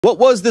What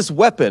was this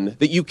weapon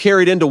that you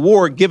carried into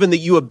war, given that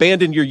you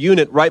abandoned your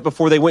unit right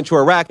before they went to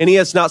Iraq, and he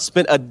has not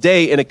spent a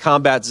day in a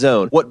combat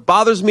zone? What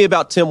bothers me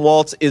about Tim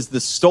Walz is the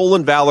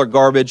stolen valor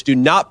garbage. Do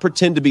not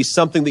pretend to be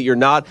something that you're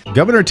not.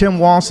 Governor Tim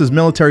Walz's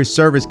military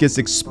service gets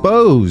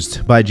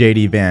exposed by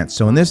JD Vance.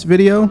 So in this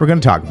video, we're going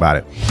to talk about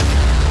it.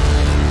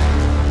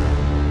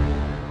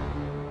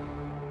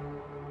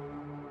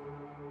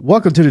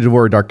 Welcome to the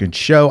DeVory Darkins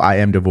Show. I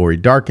am DeVory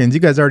Darkins.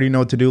 You guys already know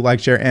what to do. Like,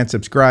 share, and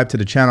subscribe to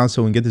the channel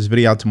so we can get this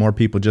video out to more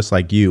people just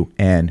like you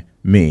and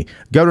me.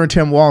 Governor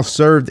Tim Walz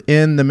served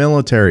in the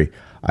military.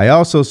 I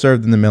also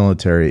served in the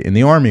military, in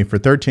the Army, for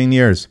 13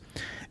 years.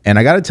 And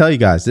I got to tell you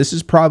guys, this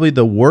is probably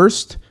the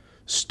worst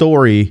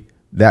story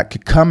that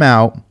could come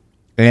out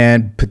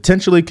and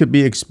potentially could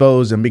be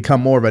exposed and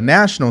become more of a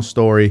national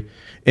story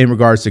in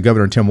regards to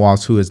Governor Tim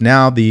Walz, who is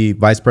now the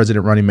vice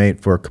president running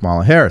mate for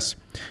Kamala Harris.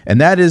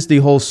 And that is the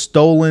whole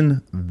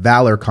stolen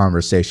valor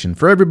conversation.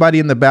 For everybody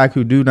in the back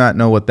who do not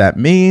know what that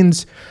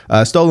means,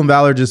 stolen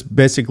valor just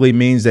basically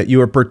means that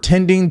you are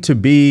pretending to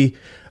be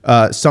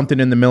something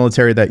in the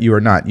military that you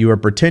are not. You are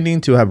pretending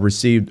to have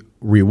received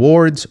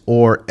rewards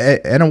or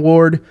an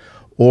award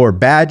or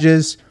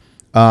badges,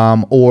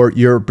 or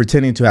you're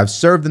pretending to have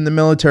served in the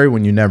military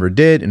when you never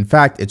did. In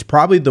fact, it's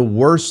probably the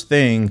worst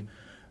thing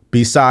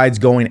besides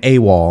going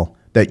AWOL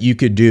that you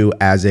could do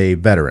as a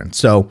veteran.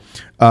 So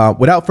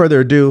without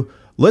further ado,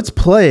 let's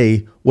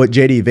play what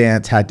JD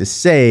Vance had to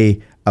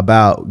say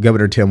about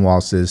Governor Tim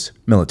Walz's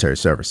military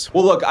service.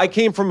 Well, look, I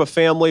came from a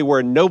family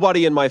where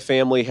nobody in my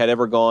family had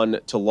ever gone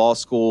to law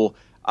school.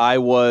 I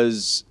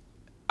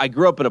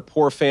grew up in a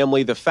poor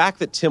family. The fact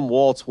that Tim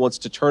Walz wants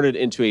to turn it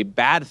into a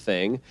bad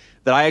thing,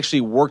 that I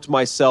actually worked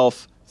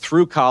myself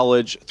through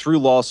college, through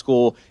law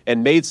school,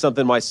 and made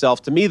something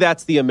myself, to me,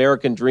 that's the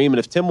American dream. And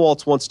if Tim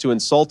Walz wants to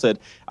insult it,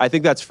 I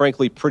think that's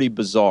frankly pretty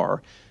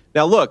bizarre.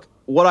 Now, look,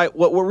 what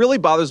really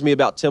bothers me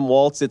about Tim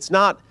Walz, it's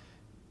not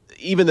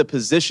even the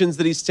positions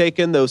that he's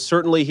taken, though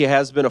certainly he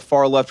has been a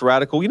far left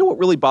radical. You know what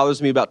really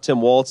bothers me about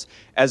Tim Walz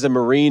as a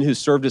Marine who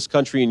served his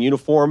country in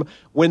uniform?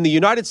 When the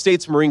United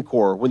States Marine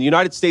Corps, when the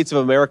United States of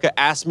America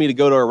asked me to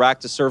go to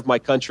Iraq to serve my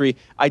country,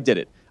 I did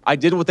it. I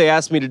did what they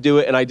asked me to do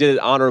it, and I did it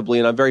honorably,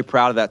 and I'm very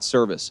proud of that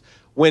service.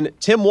 When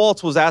Tim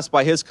Walz was asked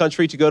by his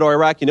country to go to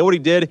Iraq, you know what he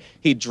did?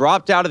 He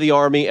dropped out of the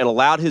Army and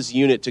allowed his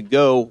unit to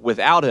go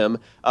without him,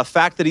 a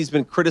fact that he's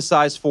been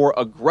criticized for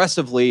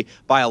aggressively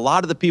by a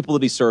lot of the people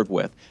that he served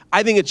with.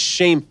 I think it's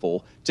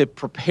shameful to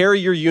prepare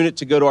your unit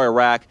to go to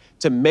Iraq,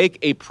 to make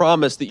a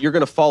promise that you're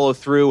going to follow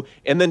through,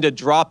 and then to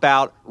drop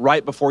out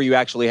right before you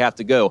actually have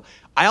to go.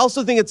 I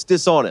also think it's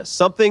dishonest.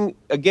 Something,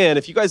 again,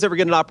 if you guys ever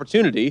get an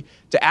opportunity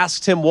to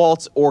ask Tim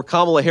Walz or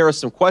Kamala Harris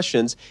some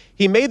questions,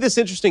 he made this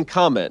interesting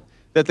comment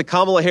that the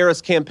Kamala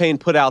Harris campaign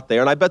put out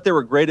there, and I bet they're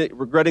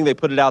regretting they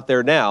put it out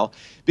there now,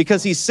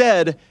 because he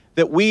said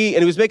that and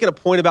he was making a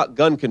point about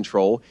gun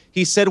control,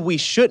 he said we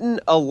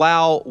shouldn't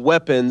allow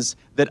weapons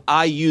that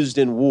I used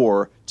in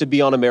war to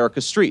be on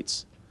America's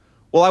streets.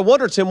 Well, I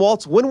wonder, Tim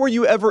Walz, when were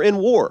you ever in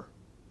war?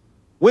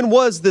 What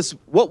was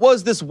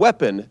this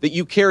weapon that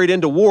you carried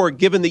into war,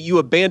 given that you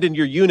abandoned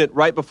your unit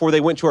right before they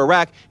went to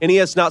Iraq, and he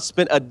has not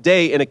spent a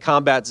day in a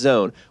combat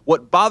zone?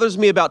 What bothers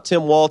me about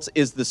Tim Walz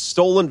is the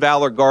stolen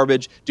valor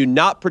garbage. Do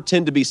not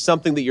pretend to be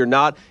something that you're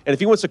not. And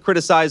if he wants to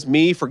criticize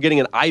me for getting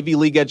an Ivy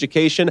League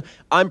education,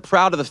 I'm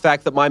proud of the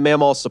fact that my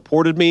mamaw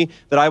supported me,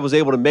 that I was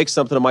able to make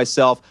something of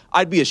myself.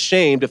 I'd be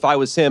ashamed if I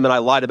was him and I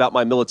lied about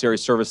my military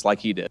service like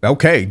he did.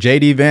 Okay,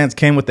 JD Vance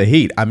came with the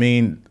heat. I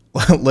mean,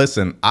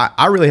 listen,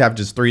 I really have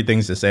just three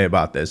things to say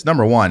about this.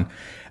 Number one,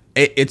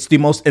 it's the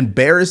most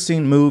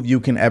embarrassing move you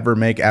can ever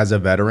make as a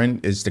veteran,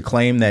 is to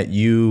claim that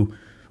you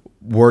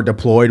were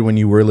deployed when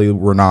you really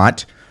were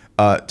not,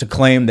 to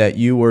claim that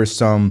you were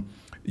some,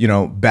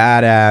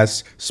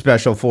 badass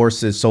special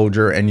forces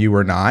soldier and you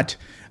were not,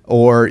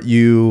 or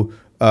you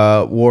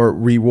were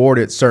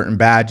rewarded certain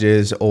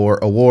badges or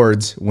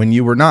awards when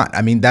you were not.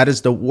 I mean, that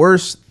is the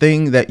worst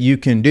thing that you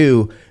can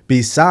do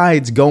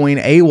besides going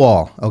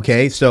AWOL.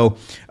 Okay, so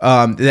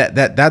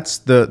that's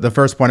the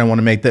first point I want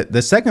to make.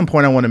 The second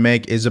point I want to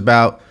make is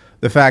about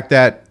the fact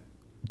that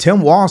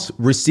Tim Walz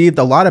received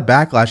a lot of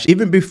backlash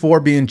even before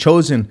being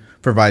chosen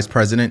for vice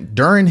president.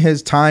 During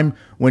his time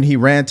when he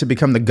ran to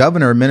become the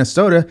governor of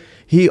Minnesota,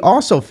 he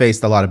also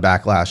faced a lot of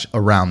backlash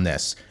around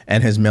this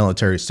and his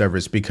military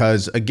service,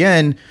 because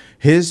again,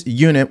 his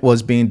unit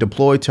was being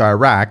deployed to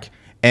Iraq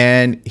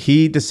and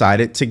he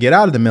decided to get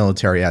out of the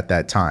military at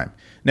that time.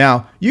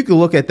 Now, you can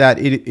look at that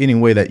any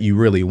way that you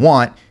really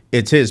want.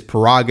 It's his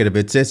prerogative.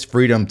 It's his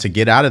freedom to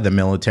get out of the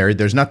military.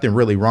 There's nothing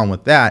really wrong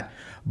with that.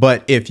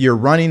 But if you're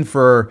running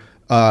for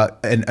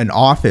an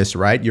office,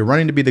 right? You're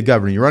running to be the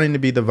governor. You're running to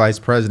be the vice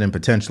president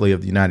potentially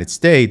of the United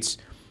States.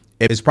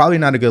 It's probably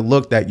not a good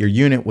look that your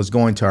unit was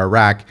going to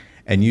Iraq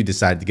and you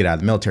decided to get out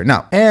of the military.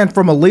 Now, and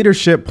from a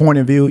leadership point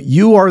of view,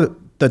 you are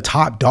the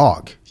top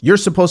dog. You're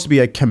supposed to be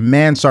a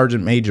command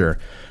sergeant major,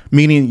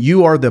 meaning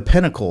you are the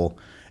pinnacle.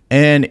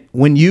 And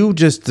when you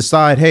just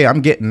decide, hey, I'm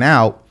getting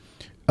out,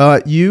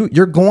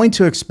 You're going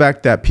to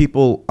expect that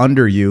people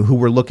under you who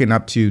were looking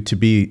up to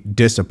be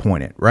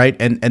disappointed, right?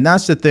 And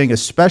that's the thing,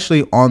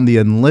 especially on the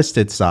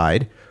enlisted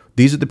side.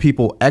 These are the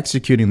people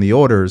executing the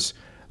orders.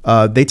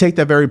 They take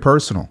that very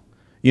personal,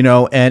 you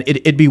know. And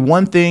it'd be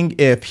one thing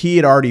if he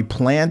had already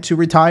planned to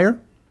retire,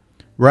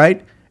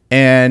 right?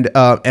 And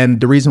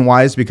the reason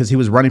why is because he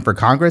was running for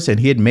Congress and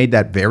he had made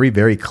that very,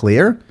 very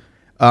clear.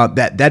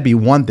 That'd be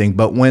one thing.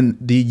 But when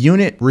the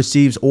unit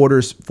receives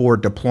orders for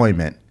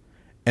deployment,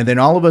 and then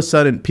all of a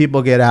sudden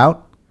people get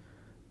out,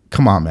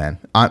 come on, man.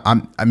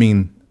 I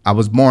mean, I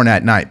was born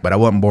that night, but I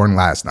wasn't born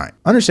last night.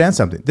 Understand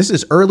something. This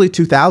is early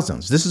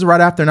 2000s. This is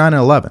right after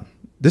 9/11.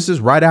 This is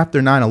right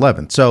after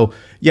 9/11. So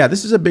yeah,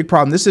 this is a big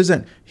problem. This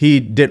isn't he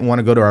didn't want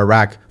to go to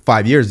Iraq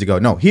 5 years ago.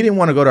 No, he didn't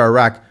want to go to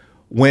Iraq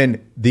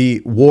when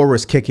the war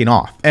was kicking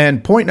off.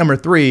 And point number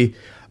 3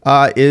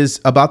 is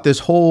about this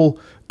whole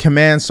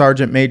command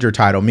sergeant major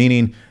title,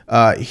 meaning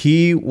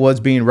he was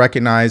being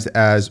recognized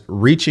as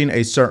reaching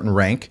a certain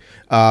rank.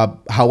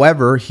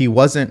 However, he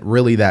wasn't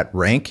really that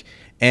rank.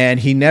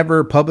 And he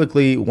never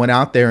publicly went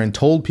out there and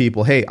told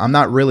people, hey, I'm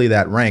not really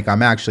that rank.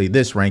 I'm actually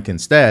this rank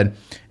instead.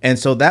 And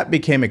so that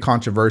became a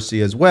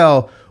controversy as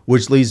well,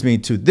 which leads me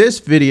to this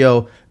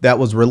video that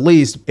was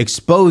released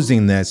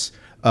exposing this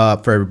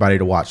for everybody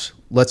to watch.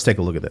 Let's take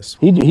a look at this.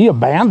 He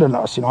abandoned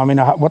us. You know, I mean,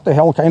 what the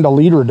hell kind of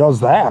leader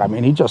does that? I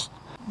mean, he just,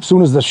 as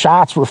soon as the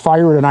shots were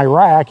fired in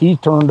Iraq, he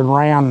turned and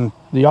ran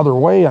the other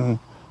way and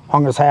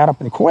hung his hat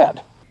up and quit.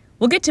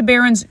 We'll get to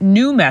Barron's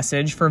new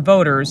message for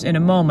voters in a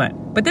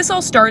moment. But this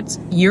all starts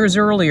years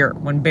earlier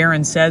when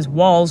Barron says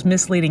Walz's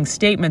misleading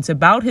statements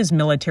about his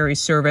military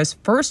service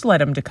first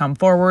led him to come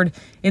forward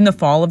in the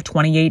fall of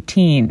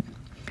 2018.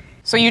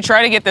 So you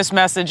try to get this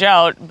message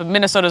out, but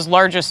Minnesota's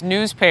largest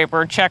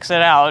newspaper checks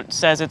it out,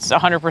 says it's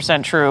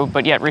 100% true,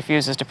 but yet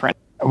refuses to print.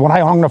 When I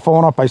hung the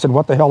phone up, I said,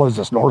 what the hell is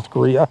this, North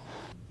Korea?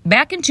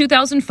 Back in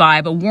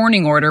 2005, a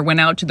warning order went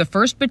out to the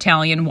 1st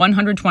Battalion,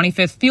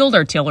 125th Field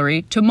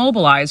Artillery to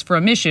mobilize for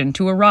a mission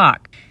to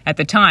Iraq. At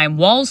the time,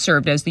 Walz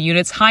served as the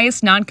unit's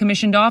highest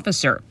non-commissioned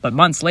officer, but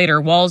months later,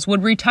 Walz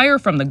would retire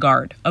from the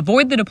Guard,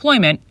 avoid the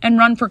deployment, and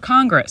run for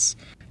Congress.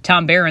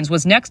 Tom Behrens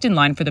was next in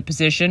line for the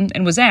position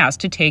and was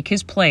asked to take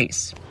his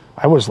place.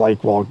 I was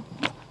like, well,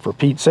 for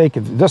Pete's sake,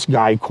 if this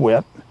guy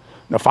quit,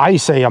 if I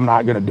say I'm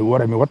not going to do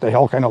it, I mean, what the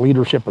hell kind of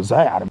leadership is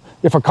that?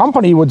 If a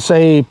company would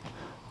say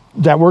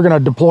that we're going to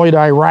deploy to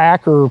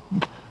Iraq or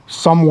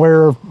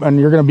somewhere and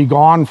you're going to be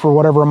gone for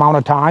whatever amount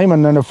of time,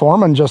 and then the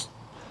foreman just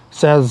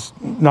says,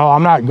 no,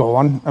 I'm not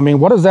going. I mean,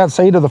 what does that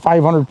say to the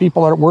 500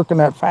 people that work in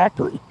that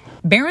factory?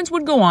 Behrens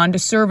would go on to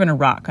serve in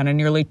Iraq on a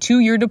nearly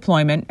 2-year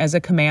deployment as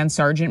a command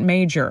sergeant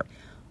major.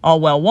 All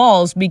while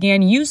Walz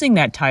began using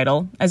that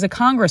title as a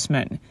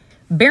congressman.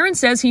 Behrens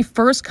says he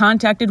first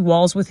contacted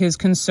Walz with his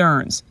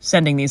concerns,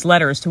 sending these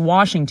letters to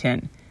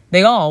Washington.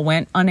 They all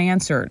went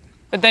unanswered.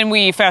 But then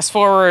we fast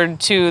forward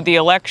to the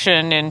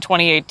election in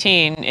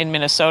 2018 in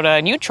Minnesota,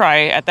 and you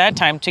try at that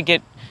time to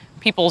get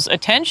people's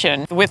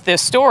attention with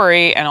this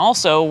story and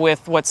also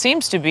with what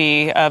seems to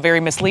be a very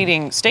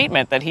misleading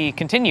statement that he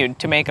continued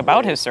to make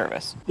about his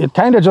service. It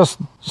kind of just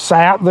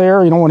sat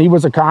there. You know, when he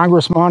was a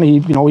congressman,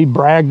 he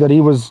bragged that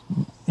he was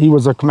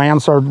a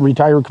command sergeant,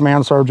 retired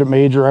command sergeant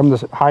major. I'm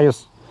the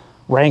highest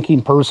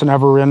ranking person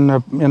ever in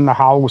the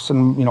House,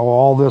 and you know,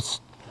 all this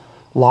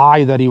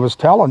lie that he was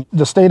telling.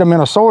 The state of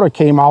Minnesota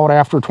came out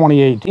after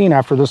 2018,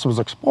 after this was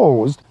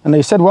exposed, and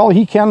they said, well,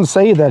 he can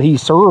say that he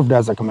served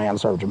as a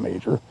command sergeant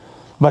major,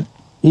 but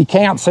he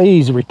can't say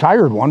he's a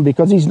retired one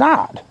because he's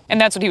not.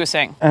 And that's what he was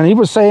saying. And he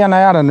was saying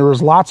that, and there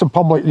was lots of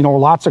public, you know,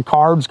 lots of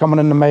cards coming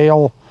in the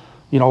mail,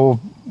 you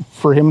know,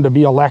 for him to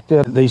be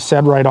elected. They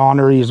said right on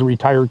there he's a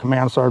retired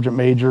command sergeant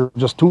major,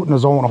 just tooting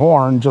his own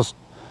horn, just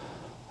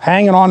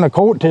hanging on the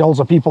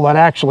coattails of people that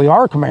actually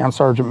are command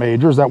sergeant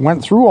majors that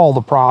went through all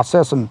the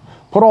process and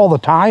put all the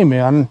time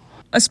in.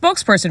 A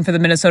spokesperson for the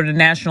Minnesota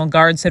National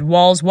Guard said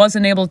Walz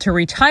wasn't able to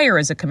retire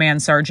as a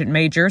command sergeant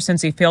major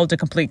since he failed to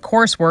complete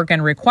coursework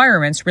and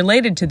requirements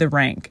related to the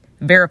rank.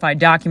 Verified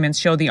documents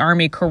show the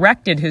Army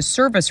corrected his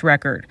service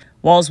record.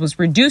 Walz was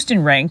reduced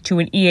in rank to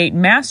an E8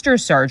 Master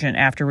Sergeant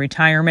after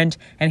retirement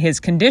and his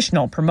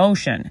conditional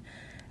promotion.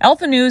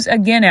 Alpha News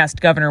again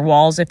asked Governor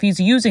Walz if he's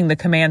using the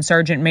command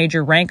sergeant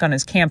major rank on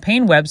his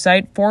campaign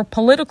website for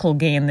political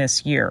gain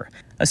this year.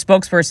 A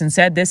spokesperson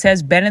said this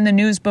has been in the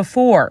news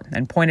before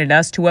and pointed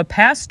us to a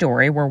past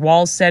story where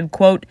Walz said,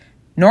 quote,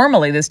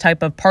 normally this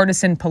type of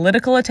partisan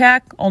political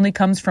attack only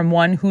comes from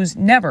one who's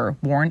never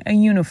worn a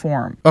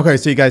uniform. Okay,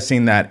 so you guys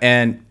seen that,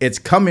 and it's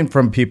coming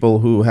from people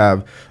who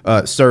have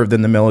served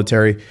in the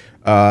military,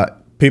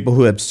 people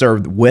who have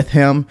served with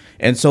him.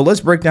 And so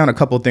let's break down a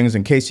couple of things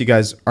in case you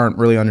guys aren't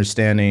really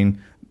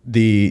understanding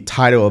the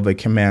title of a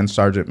command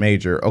sergeant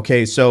major.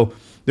 Okay, so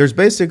there's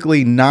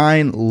basically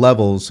 9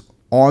 levels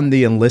on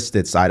the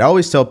enlisted side. I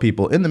always tell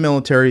people in the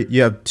military,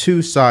 you have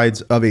 2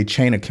 sides of a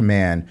chain of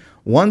command.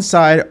 One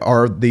side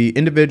are the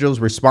individuals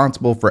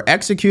responsible for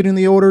executing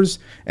the orders,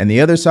 and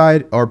the other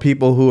side are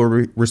people who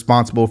are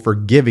responsible for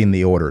giving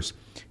the orders.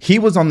 He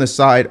was on the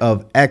side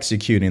of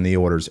executing the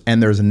orders,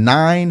 and there's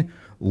 9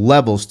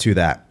 levels to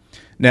that.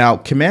 Now,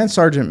 Command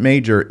Sergeant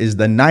Major is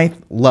the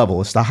 9th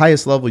level. It's the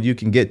highest level you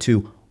can get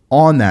to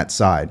on that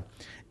side.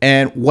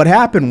 And what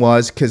happened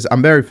was, because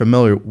I'm very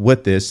familiar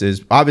with this,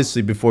 is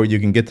obviously before you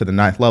can get to the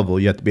 9th level,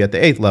 you have to be at the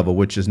 8th level,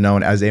 which is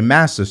known as a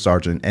Master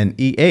Sergeant, an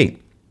E8.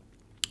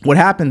 What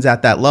happens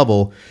at that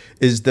level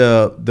is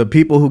the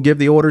people who give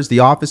the orders, the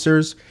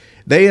officers,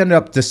 they end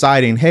up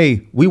deciding,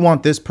 hey, we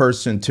want this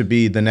person to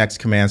be the next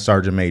Command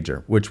Sergeant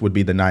Major, which would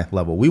be the 9th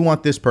level. We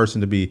want this person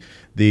to be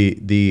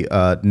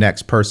the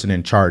next person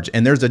in charge.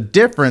 And there's a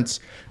difference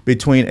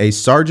between a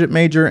Sergeant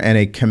Major and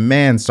a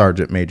Command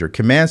Sergeant Major.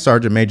 Command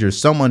Sergeant Major is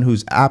someone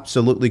who's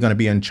absolutely going to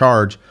be in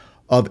charge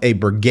of a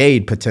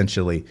brigade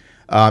potentially.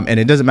 And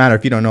it doesn't matter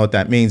if you don't know what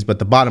that means, but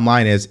the bottom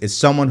line is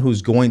someone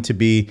who's going to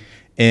be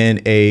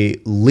in a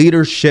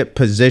leadership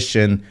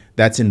position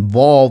that's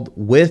involved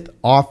with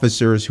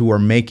officers who are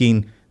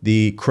making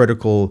the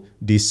critical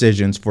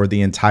decisions for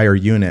the entire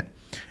unit.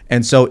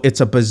 And so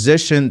it's a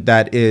position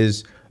that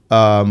is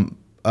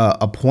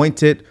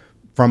appointed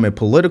from a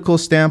political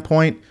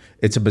standpoint.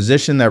 It's a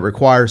position that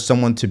requires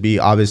someone to be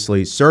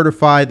obviously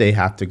certified. They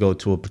have to go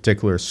to a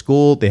particular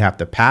school. They have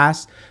to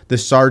pass the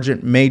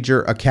Sergeant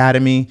Major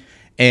Academy.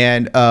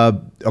 And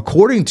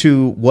according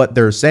to what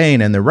they're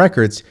saying in the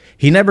records,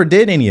 he never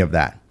did any of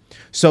that.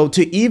 So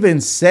to even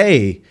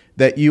say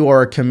that you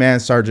are a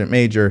Command Sergeant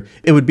Major,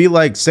 it would be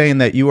like saying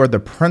that you are the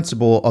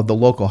principal of the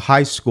local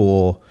high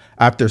school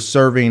after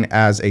serving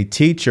as a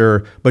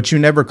teacher, but you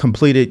never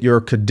completed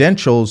your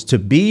credentials to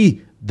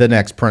be the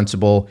next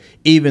principal,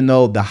 even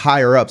though the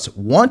higher ups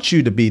want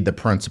you to be the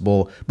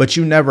principal, but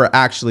you never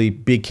actually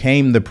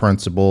became the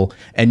principal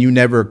and you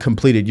never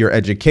completed your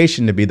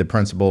education to be the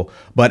principal.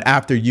 But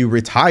after you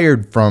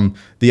retired from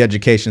the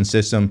education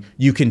system,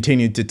 you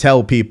continued to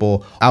tell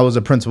people, I was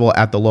a principal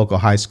at the local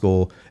high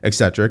school,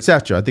 etc.,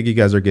 etc. I think you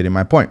guys are getting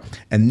my point.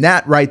 And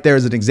that right there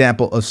is an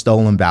example of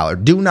stolen valor.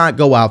 Do not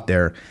go out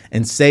there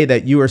and say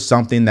that you are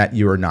something that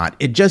you are not.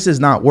 It just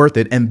is not worth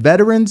it. And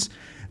veterans,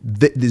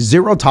 the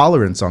zero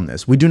tolerance on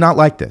this. We do not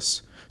like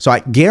this. So I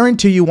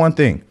guarantee you one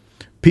thing.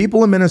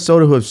 People in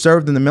Minnesota who have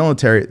served in the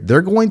military,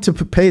 they're going to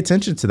pay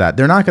attention to that.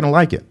 They're not going to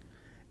like it.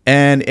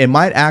 And it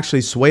might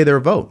actually sway their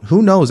vote.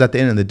 Who knows at the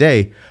end of the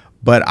day?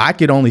 But I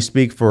could only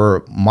speak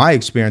for my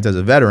experience as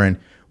a veteran.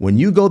 When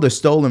you go the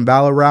stolen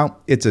valor route,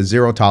 it's a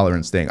zero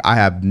tolerance thing. I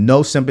have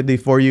no sympathy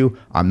for you.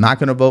 I'm not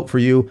going to vote for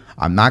you.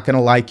 I'm not going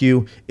to like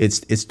you.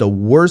 It's the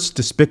worst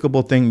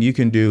despicable thing you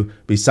can do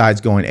besides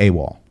going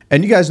AWOL.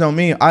 And you guys know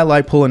me, I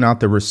like pulling out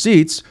the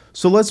receipts.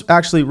 So let's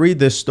actually read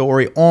this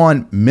story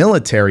on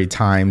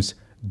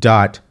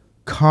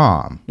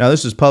militarytimes.com. Now,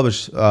 this was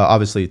published,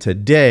 obviously,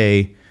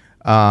 today.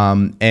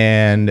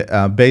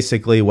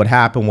 Basically what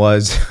happened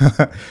was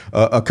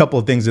a couple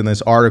of things in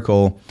this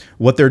article.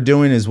 What they're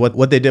doing is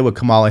what they did with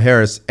Kamala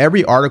Harris.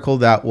 Every article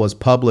that was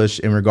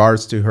published in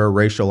regards to her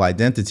racial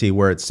identity,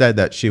 where it said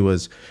that she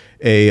was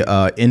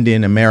a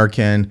Indian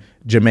American,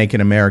 Jamaican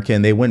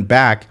American, they went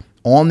back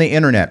on the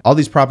internet, all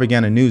these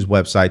propaganda news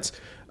websites,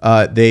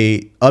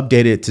 they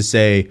updated it to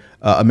say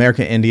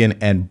American Indian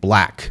and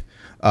Black.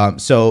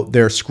 So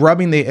they're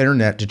scrubbing the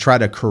internet to try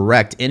to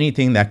correct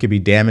anything that could be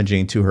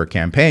damaging to her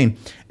campaign.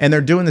 And they're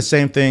doing the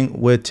same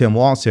thing with Tim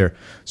Walz here.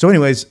 So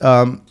anyways,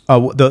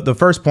 the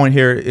first point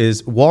here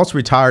is Walz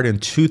retired in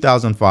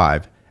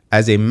 2005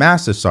 as a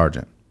Master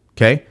Sergeant.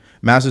 Okay.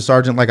 Master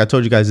Sergeant, like I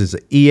told you guys, is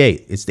an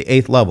E8. It's the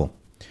 8th level.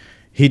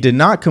 He did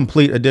not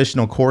complete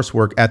additional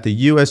coursework at the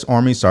U.S.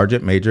 Army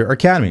Sergeant Major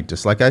Academy,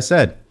 just like I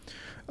said.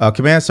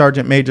 Command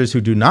Sergeant Majors who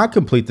do not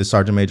complete the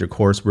Sergeant Major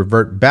course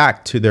revert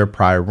back to their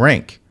prior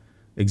rank.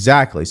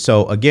 Exactly.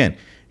 So again,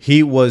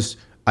 he was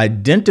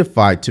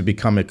identified to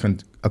become a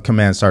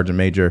Command Sergeant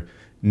Major,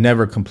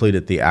 never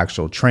completed the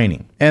actual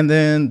training. And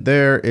then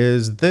there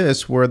is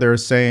this where they're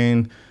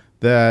saying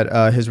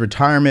that his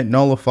retirement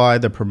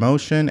nullified the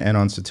promotion, and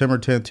on September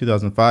 10,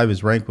 2005,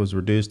 his rank was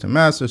reduced to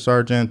Master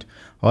Sergeant.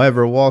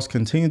 However, Walz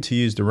continued to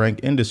use the rank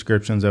in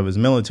descriptions of his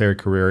military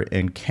career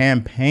in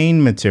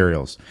campaign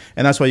materials.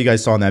 And that's why you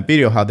guys saw in that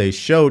video how they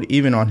showed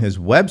even on his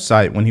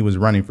website when he was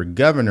running for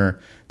governor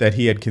that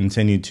he had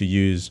continued to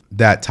use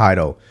that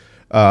title,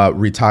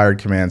 retired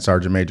Command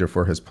Sergeant Major,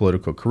 for his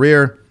political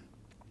career.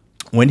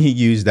 When he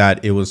used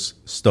that, it was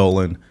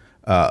stolen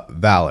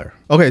valor.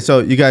 Okay, so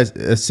you guys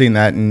have seen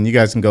that, and you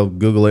guys can go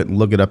Google it and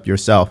look it up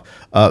yourself.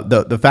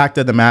 The fact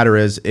of the matter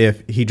is,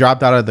 if he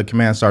dropped out of the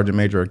Command Sergeant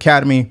Major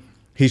Academy,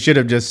 he should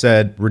have just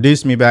said,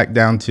 reduce me back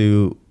down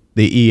to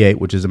the E8,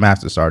 which is a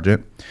Master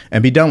Sergeant,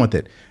 and be done with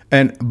it.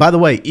 And by the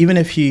way, even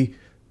if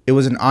it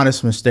was an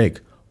honest mistake,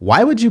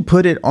 why would you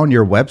put it on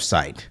your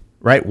website,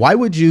 right? Why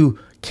would you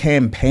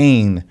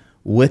campaign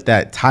with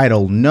that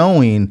title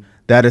knowing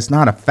that it's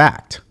not a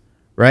fact?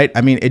 Right?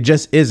 I mean, it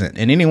just isn't.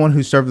 And anyone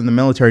who served in the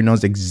military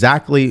knows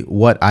exactly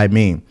what I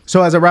mean.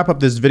 So as I wrap up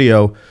this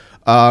video,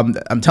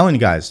 I'm telling you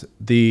guys,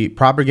 the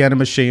propaganda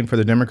machine for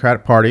the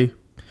Democratic Party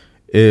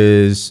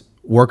is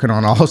working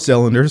on all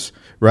cylinders,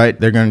 right?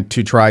 They're going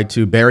to try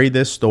to bury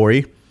this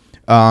story.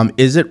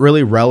 Is it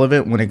really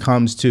relevant when it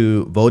comes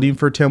to voting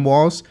for Tim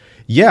Walz?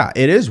 yeah,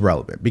 it is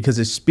relevant because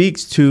it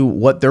speaks to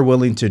what they're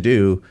willing to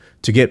do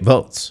to get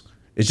votes.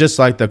 It's just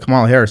like the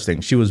Kamala Harris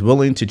thing. She was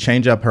willing to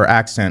change up her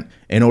accent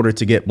in order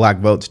to get black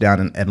votes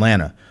down in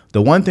Atlanta.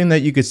 The one thing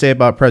that you could say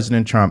about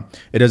President Trump,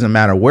 it doesn't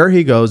matter where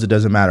he goes. It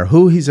doesn't matter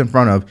who he's in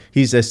front of.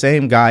 He's the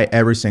same guy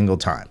every single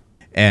time.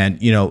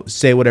 And, you know,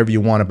 say whatever you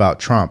want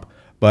about Trump,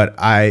 but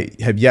I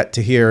have yet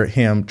to hear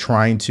him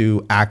trying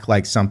to act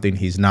like something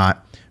he's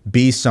not,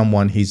 be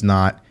someone he's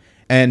not,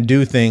 and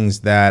do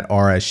things that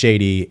are as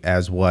shady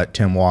as what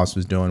Tim Walz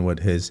was doing with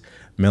his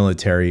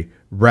military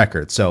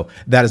record. So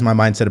that is my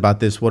mindset about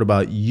this. What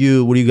about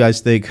you? What do you guys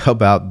think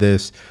about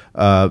this?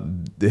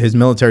 His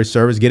military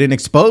service getting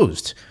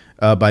exposed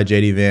by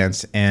JD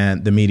Vance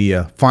and the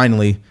media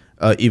finally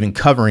even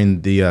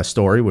covering the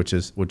story, which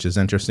is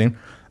interesting.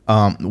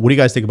 What do you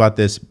guys think about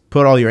this?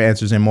 Put all your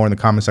answers in more in the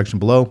comment section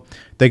below.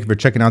 Thank you for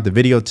checking out the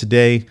video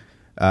today.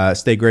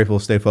 Stay grateful,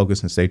 stay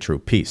focused, and stay true.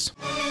 Peace.